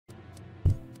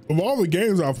Of all the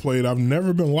games I've played, I've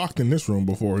never been locked in this room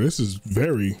before. This is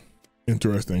very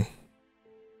interesting.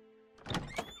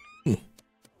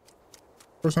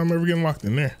 First time ever getting locked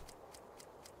in there.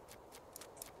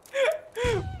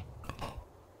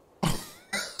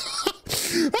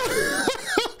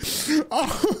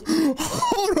 Oh,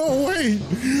 hold on, wait.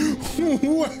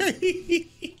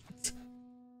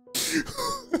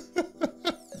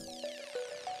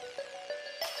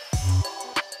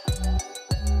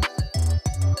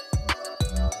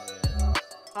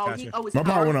 Gotcha. My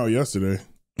power went out yesterday.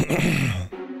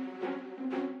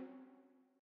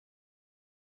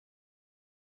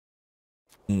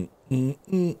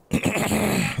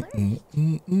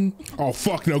 Oh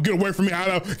fuck no, get away from me,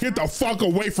 Ida. Get the fuck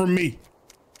away from me.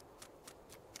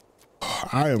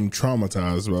 I am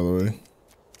traumatized, by the way.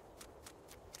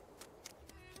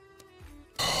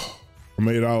 I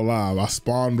made it out alive. I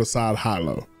spawned beside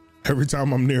Hilo. Every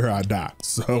time I'm near her, I die.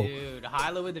 So dude,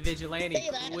 Hilo with the vigilante.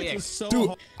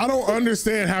 Dude, I don't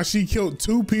understand how she killed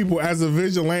 2 people as a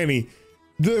vigilante.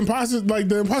 The imposters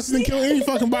didn't kill any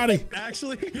fucking body.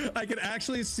 Actually, I can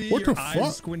actually see what your the eyes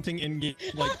fuck? squinting in game,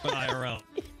 like IRL.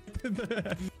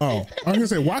 Oh, I was gonna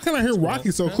say, why can't I hear Rocky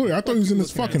so clear? I thought he was in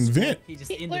this fucking vent. He just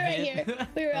in We're the right vent. here.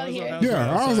 We're out here.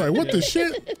 Yeah, I was like, what the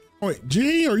shit? Wait,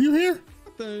 G, are you here?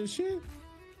 What the shit?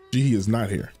 G is not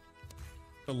here.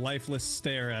 The lifeless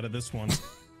stare out of this one.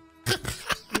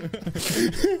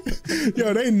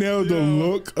 Yo, they nailed the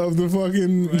look of the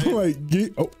fucking like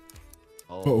get.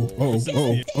 Oh,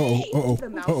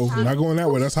 not going that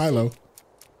way. That's Hilo.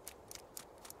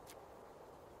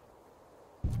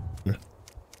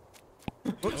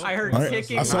 I heard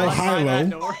kicking. I saw Hilo.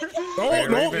 No.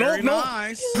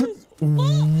 Nice.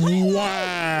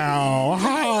 Wow,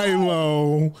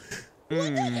 Hilo.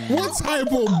 What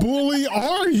type of bully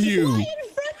are you?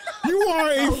 You are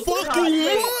a fucking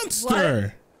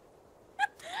monster.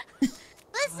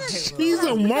 Listen, He's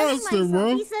a monster,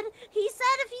 bro. He said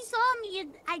if he saw me,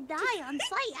 I'd die on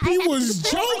sight. He was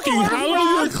joking, Hilo.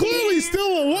 You're clearly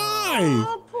still alive.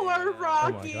 Oh, poor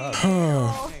Rocky.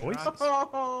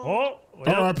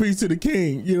 R.I.P. to the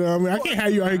king. You know what I mean? I can't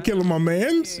have you out here killing my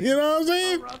mans. You know what I'm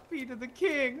saying? R.I.P. to the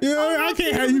king. You know, I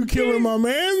can't have you killing my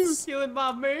mans. Killing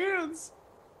my mans.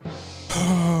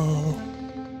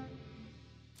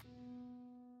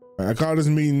 I called this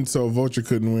meeting so Vulture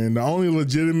couldn't win. The only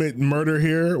legitimate murder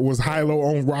here was Hilo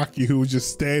on Rocky, who was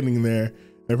just standing there.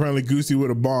 Apparently Goosey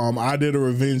with a bomb. I did a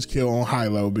revenge kill on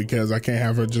Hilo because I can't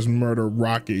have her just murder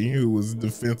Rocky, who was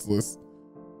defenseless.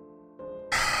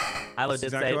 Hilo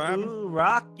did say, "Ooh,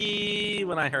 Rocky,"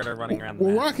 when I heard her running around.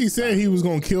 Well, Rocky said he was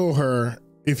gonna kill her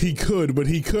if he could, but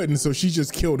he couldn't, so she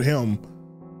just killed him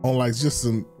on like just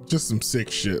some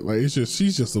sick shit. Like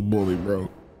she's just a bully,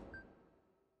 bro.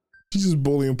 She's just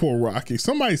bullying poor Rocky.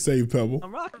 Somebody save Pebble. Well,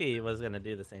 Rocky was gonna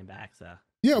do the same back, so.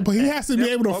 Yeah, but he has to be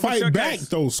able to fight back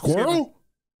though, Squirrel.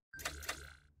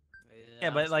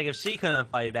 Yeah, but like if she couldn't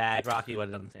fight back, Rocky would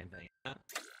have done the same thing.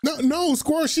 No,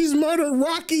 Squirrel, she's murdered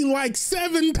Rocky like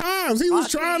 7 times. He was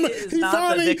trying to, he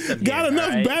finally got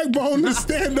enough backbone to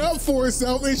stand up for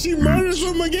himself, and she murders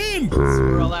him again.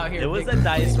 Squirrel out here. It was a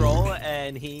dice roll,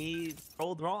 and he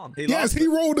rolled wrong. Yes, he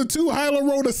rolled a 2, Hilo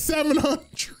rolled a 700.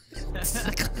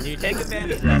 You take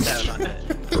advantage of that 700.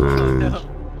 Oh, no.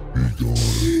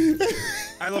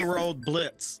 Hilo rolled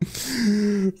blitz.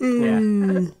 Yeah.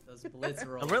 Those blitz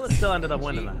rolls. Gorilla still ended up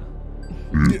winning that.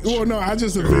 Well, no, I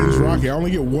just avenged Rocky. I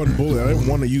only get 1 bullet. I didn't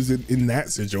want to use it in that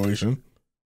situation.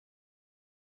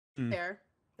 Fair.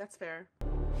 That's fair.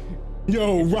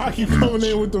 Yo, Rocky coming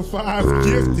in with the 5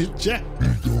 gifted jack.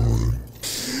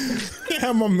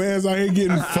 Yeah, my man's out here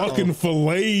getting fucking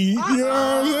filleted. You know what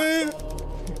I'm saying?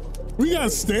 We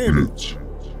got standards.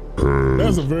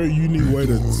 That's a very unique way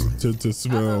to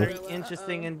spell. Very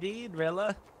interesting indeed,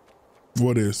 Rilla.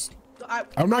 What is?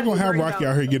 I'm not gonna have Rocky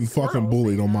out here getting fucking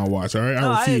bullied on my watch. All right,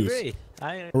 I refuse.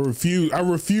 I agree. I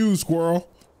refuse, Squirrel.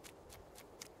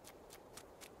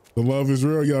 The love is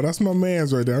real, yo. That's my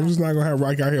man's right there. I'm just not gonna have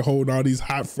Rocky out here holding all these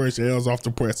hot, fresh L's off the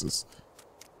presses.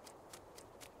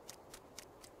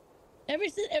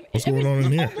 What's going on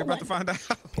in here? You're about to find out.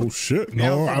 Oh shit!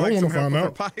 No, I don't want to find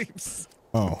out. Pipes.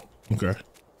 Oh, okay.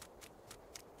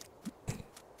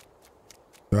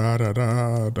 Da da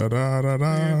da da da da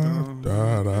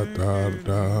da da da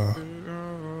da.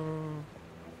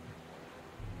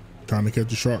 Trying to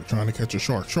catch a shark. Trying to catch a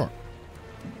shark. Shark.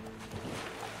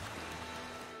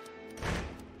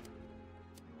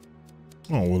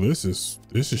 Oh well, this is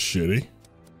shitty.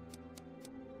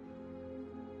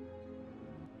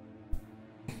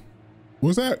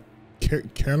 Was that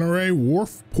Canary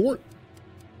Wharf Port?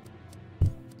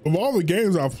 Of all the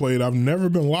games I've played, I've never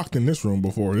been locked in this room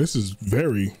before. This is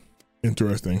very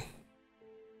interesting.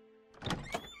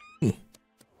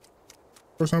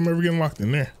 First time ever getting locked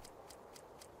in there.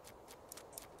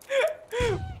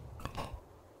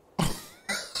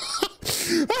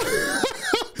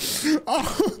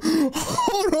 Oh,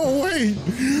 hold on, wait.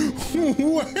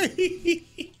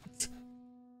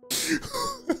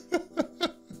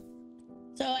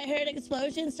 So I heard an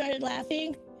explosion, started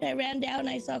laughing, and I ran down and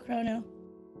I saw Chrono.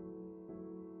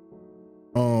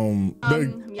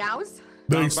 Meows?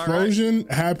 The explosion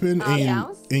happened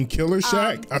in Killer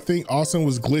Shack. I think Austin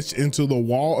was glitched into the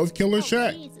wall of Killer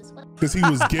Shack because he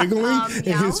was giggling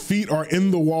and his feet are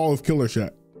in the wall of Killer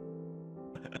Shack.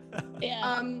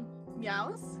 Yeah.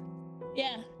 Meows?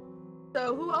 Yeah.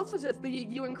 So who else was it?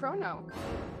 You and Chrono?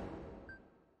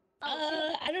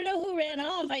 I don't know who ran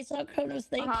off. I saw Chrono's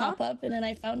thing pop up and then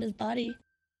I found his body.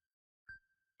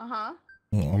 Uh-huh.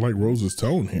 Oh, I like Rose's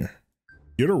tone here.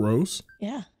 Get her, Rose.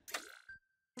 Yeah.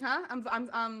 Huh?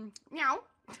 I'm meow.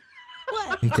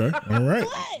 What? Okay. All right.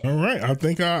 What? All right. I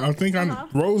think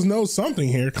Rose knows something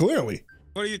here, clearly.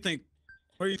 What do you think?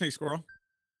 What do you think, Squirrel?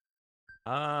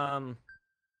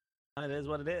 It is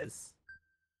what it is.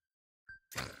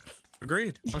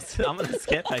 Agreed. I'm gonna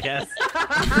skip, I guess.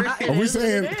 Are we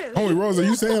saying, holy Rose, are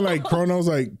you saying like Chrono's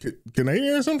like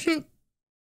Canadian or some shit?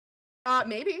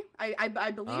 Maybe.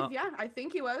 I believe, yeah. I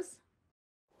think he was.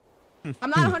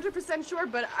 I'm not 100% sure,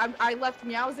 but I left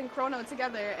Meows and Chrono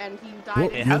together and he died.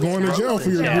 Well, you're going to jail for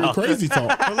your crazy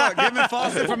talk. Well, look, giving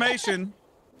false information.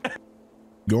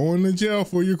 Going to jail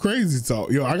for your crazy talk.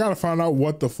 Yo, I gotta find out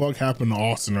what the fuck happened to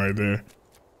Austin right there.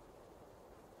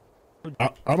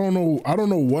 I don't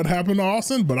know what happened to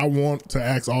Austin, but I want to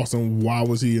ask Austin why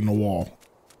was he in the wall.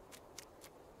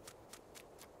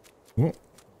 Well,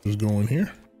 just go in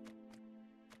here.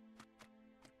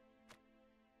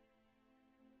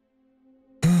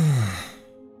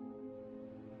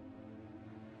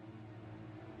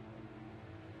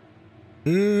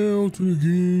 Hail to the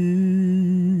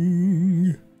king.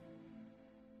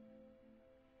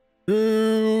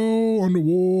 Hail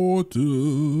underwater.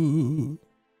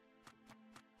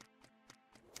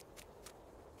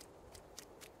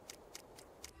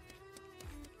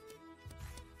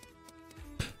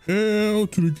 Hail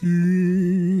to the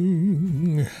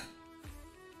king.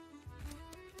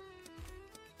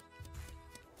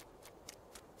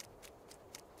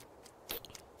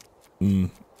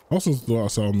 Also thought I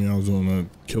saw me, I was doing a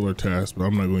killer task, but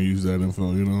I'm not going to use that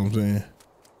info, you know what I'm saying?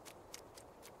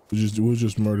 We'll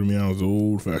just murder me out the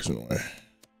old fashioned way.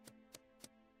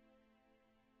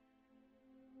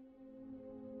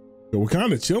 So we're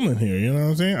kind of chilling here, you know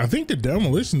what I'm saying? I think the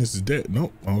demolitionist is dead.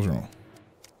 Nope, I was wrong.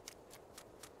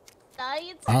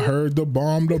 I heard the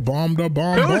bomb. Who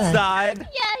died?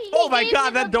 Yeah, oh my god,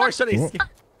 that door should have.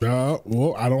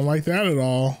 Well, I don't like that at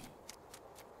all.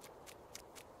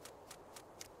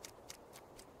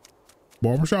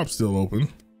 Barbershop's still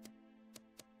open.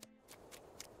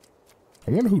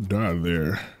 I wonder who died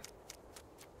there.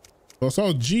 So I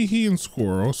saw JEDI and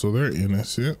Squirrel, so they're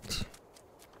innocent.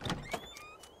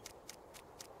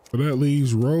 So that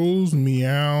leaves Rose,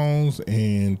 Meows,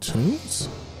 and Toons.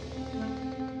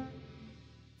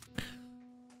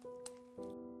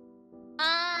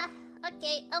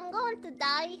 Okay, I'm going to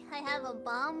die. I have a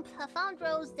bomb. I found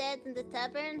Rose dead in the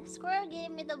tavern. Squirrel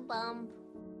gave me the bomb.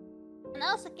 And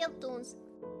I also killed Toons.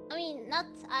 I mean, not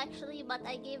actually, but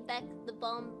I gave back the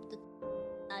bomb to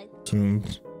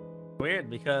Toons. Weird,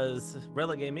 because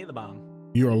Rilla gave me the bomb.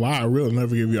 You're a liar. Rilla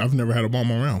never gave you. I've never had a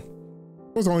bomb around.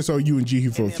 I was only saw you and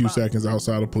JEDI for a few seconds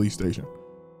outside a police station.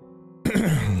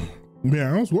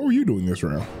 Meows, what were you doing this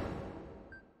round?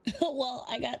 Well,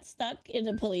 I got stuck in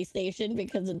a police station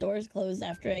because the doors closed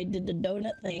after I did the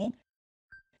donut thing.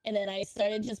 And then I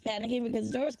started just panicking because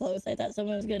the doors closed. I thought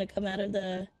someone was going to come out of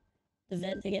the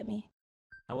vent to get me.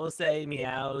 I will say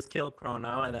Meows killed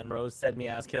Chrono, and then Rose said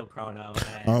Meows killed Chrono.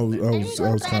 I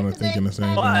was kind of thinking the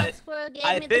same thing. But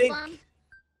I think...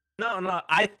 No,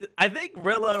 I think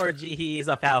Rilla or JEDI is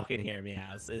a falcon here,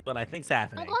 Meows. Is what I think's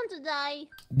happening. I'm going to die.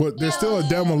 But there's still a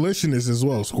demolitionist as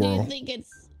well, Squirrel. I think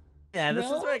it's... Yeah, this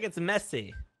is where it gets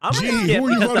messy. I'm JEDI, gonna skip who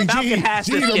are you because voting? the falcon JEDI, has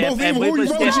to JEDI, skip, and who we are you would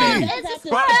voting? skip JEDI? it.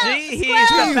 Squirrel.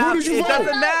 It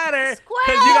doesn't matter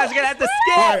because you guys are gonna have to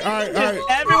skip. All right.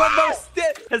 Everyone votes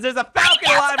skip because there's a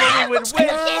falcon alive and we would win.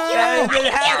 And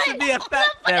it has to be a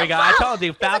falcon. There we go. I told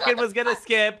you, falcon was gonna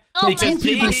skip because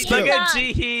JEDI. Look at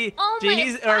JEDI.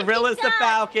 JEDI's or Rilla's the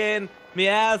falcon.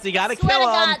 Meows, you gotta kill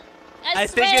him. I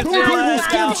think it's Rilla's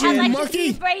falcon. I can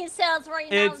see brain cells right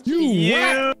now. It's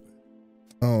you.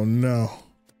 Oh no.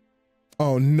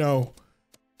 Oh no.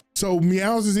 So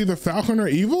Meows is either Falcon or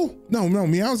evil? No,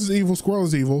 Meows is evil, Squirrel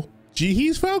is evil.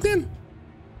 Jihee's Falcon?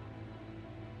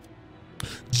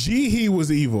 Jihee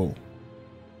was evil.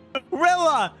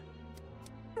 Rilla!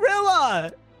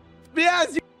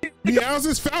 Meows, Meows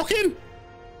is Falcon?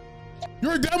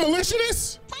 You're a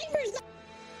demolitionist?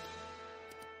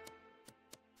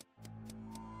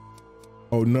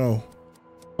 Oh no.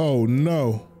 Oh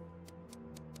no.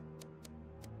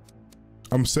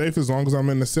 I'm safe as long as I'm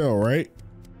in the cell, right?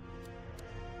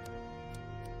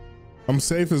 I'm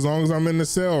safe as long as I'm in the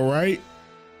cell, right?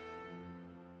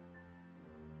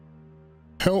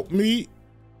 Help me.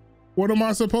 What am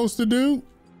I supposed to do?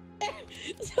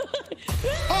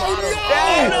 Oh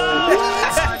no!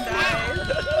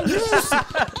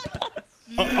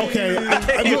 Okay,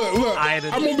 look, I'm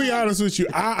gonna be honest with you.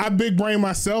 I big brain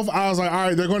myself. I was like, all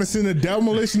right, they're gonna send the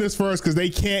demolitionist first because they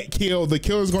can't kill. The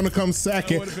killer's gonna come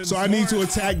second, so I need to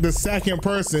attack the second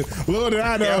person. Little did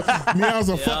I know, Meow's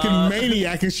a fucking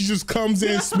maniac, and she just comes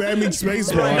in spamming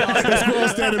spacebar. This girl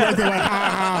standing back there like,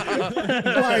 ha ha.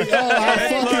 Like, oh, I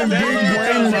fucking big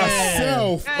brain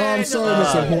myself. Oh, I'm so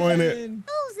disappointed.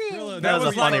 That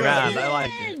was a funny round. I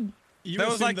like it. That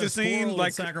was like the scene,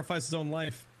 like sacrifice his own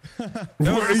life. That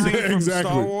was the scene from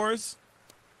Exactly. Star Wars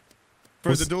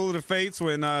for the Duel of the Fates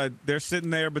when they're sitting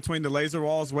there between the laser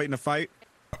walls waiting to fight.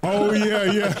 Oh yeah.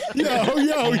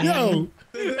 Yo.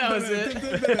 That was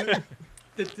it.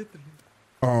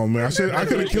 Oh man, I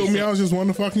could have killed me. I was just won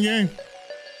the fucking game.